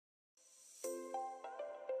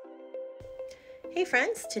Hey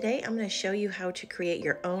friends, today I'm going to show you how to create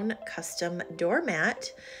your own custom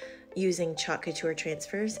doormat using Chalk Couture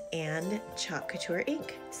transfers and Chalk Couture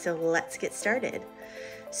ink. So let's get started.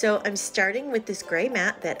 So I'm starting with this gray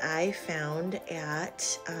mat that I found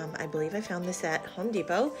at, I believe I found this at Home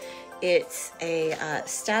Depot. It's a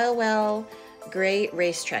Stylewell gray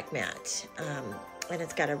racetrack mat. And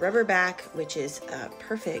it's got a rubber back, which is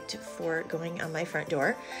perfect for going on my front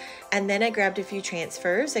door. And then I grabbed a few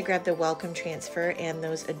transfers. I grabbed the welcome transfer and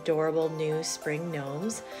those adorable new spring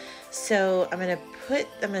gnomes. So I'm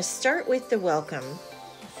gonna start with the welcome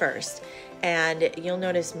first. And you'll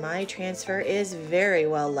notice my transfer is very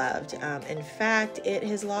well loved. In fact, it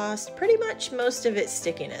has lost pretty much most of its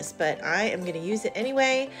stickiness, but I am gonna use it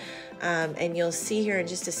anyway. And you'll see here in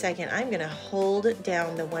just a second, I'm gonna hold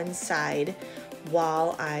down the one side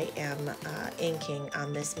while I am inking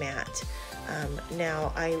on this mat.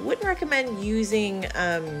 Now, I wouldn't recommend using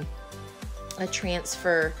a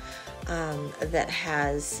transfer that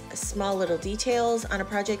has small little details on a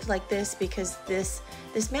project like this, because this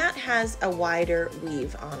mat has a wider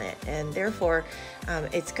weave on it, and therefore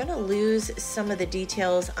it's going to lose some of the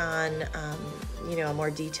details on a more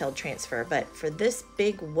detailed transfer. But for this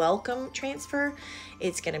big welcome transfer,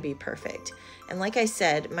 it's going to be perfect. And like I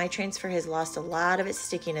said, my transfer has lost a lot of its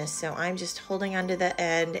stickiness, so I'm just holding onto the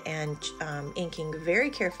end and inking very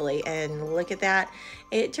carefully. And look at that,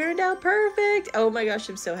 it turned out perfect. Oh my gosh,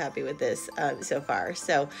 I'm so happy with this so far.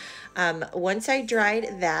 So once I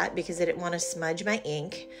dried that, because I didn't want to smudge my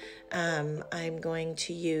ink, I'm going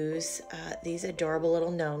to use these adorable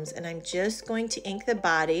little gnomes, and I'm just going to ink the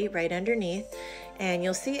body right underneath. And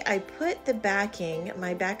you'll see I put the backing,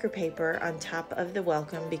 my backer paper, on top of the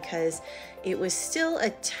welcome because it was still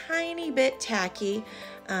a tiny bit tacky,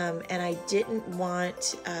 and I didn't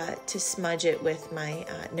want to smudge it with my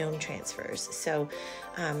gnome transfers. So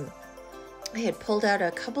I had pulled out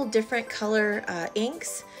a couple different color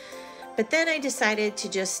inks, but then I decided to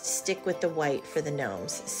just stick with the white for the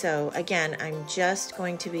gnomes. So again, I'm just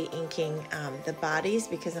going to be inking the bodies,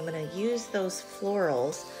 because I'm going to use those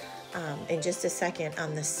florals in just a second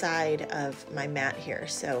on the side of my mat here.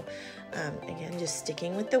 So again, just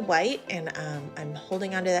sticking with the white, and I'm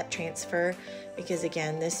holding onto that transfer because,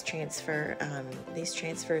 again, these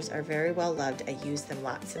transfers are very well loved. I use them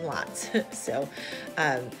lots and lots. So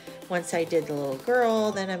once I did the little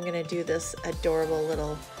girl, then I'm going to do this adorable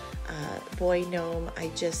little boy gnome. I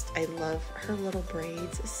love her little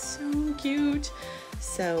braids. It's so cute.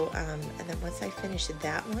 So and then once I finish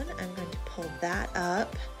that one, I'm going to pull that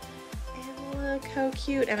up. Look how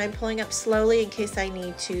cute. And I'm pulling up slowly in case I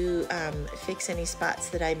need to fix any spots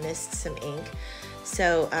that I missed some ink.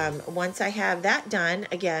 So once I have that done,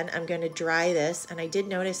 again, I'm going to dry this. And I did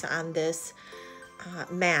notice on this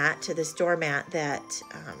this doormat, that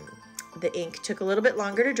the ink took a little bit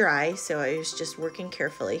longer to dry. So I was just working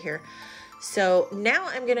carefully here. So now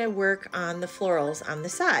I'm going to work on the florals on the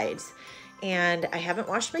sides. And I haven't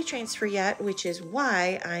washed my transfer yet, which is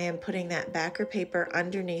why I am putting that backer paper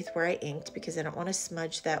underneath where I inked, because I don't want to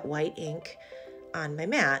smudge that white ink on my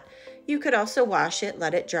mat. You could also wash it,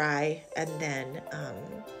 let it dry, and then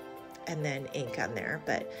ink on there.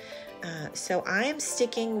 But so I am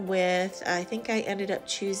sticking with, I think I ended up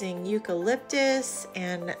choosing eucalyptus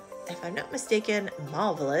and, if I'm not mistaken,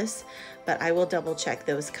 marvelous, but I will double check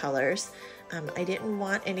those colors. I didn't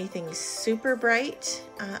want anything super bright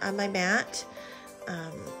on my mat,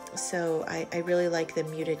 so I really like the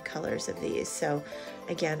muted colors of these. So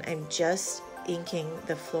again, I'm just inking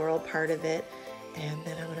the floral part of it, and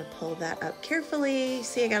then I'm going to pull that up carefully.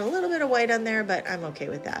 See, I got a little bit of white on there, but I'm okay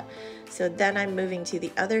with that. So then I'm moving to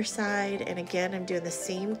the other side, and again, I'm doing the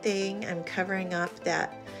same thing. I'm covering up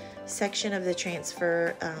that section of the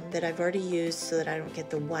transfer that I've already used, so that I don't get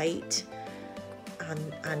the white on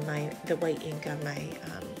the white ink on my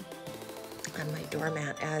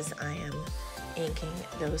doormat as I am inking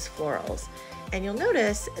those florals. And you'll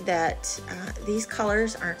notice that these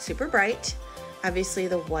colors aren't super bright. Obviously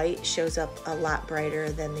the white shows up a lot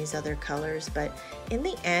brighter than these other colors, but in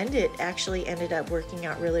the end it actually ended up working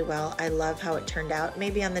out really well. I love how it turned out.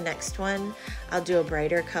 Maybe on the next one I'll do a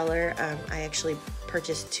brighter color. I actually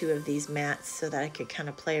purchased 2 of these mats so that I could kind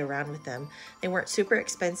of play around with them. They weren't super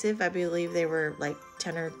expensive. I believe they were like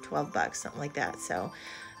 10 or 12 bucks, something like that. So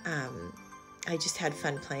I just had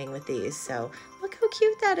fun playing with these. So look how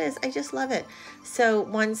cute that is. I just love it. So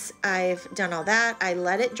once I've done all that, I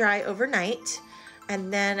let it dry overnight.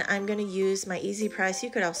 And then I'm going to use my easy press. You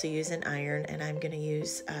could also use an iron, and I'm going to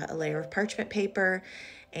use a layer of parchment paper,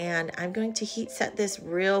 and I'm going to heat set this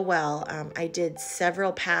real well. I did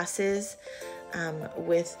several passes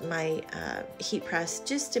with my heat press,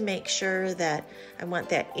 just to make sure that I want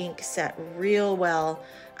that ink set real well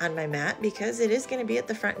on my mat, because it is going to be at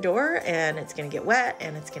the front door and it's going to get wet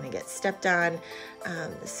and it's going to get stepped on.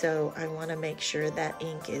 So I want to make sure that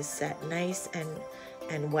ink is set nice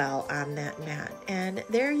and well on that mat. And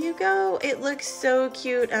there you go. It looks so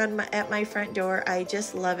cute at my front door. I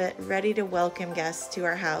just love it. Ready to welcome guests to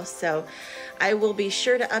our house. So I will be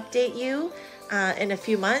sure to update you in a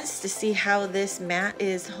few months to see how this mat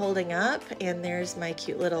is holding up. And there's my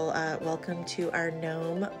cute little welcome to our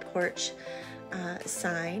gnome porch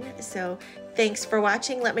sign. So thanks for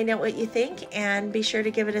watching. Let me know what you think, and be sure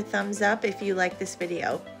to give it a thumbs up if you like this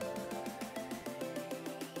video.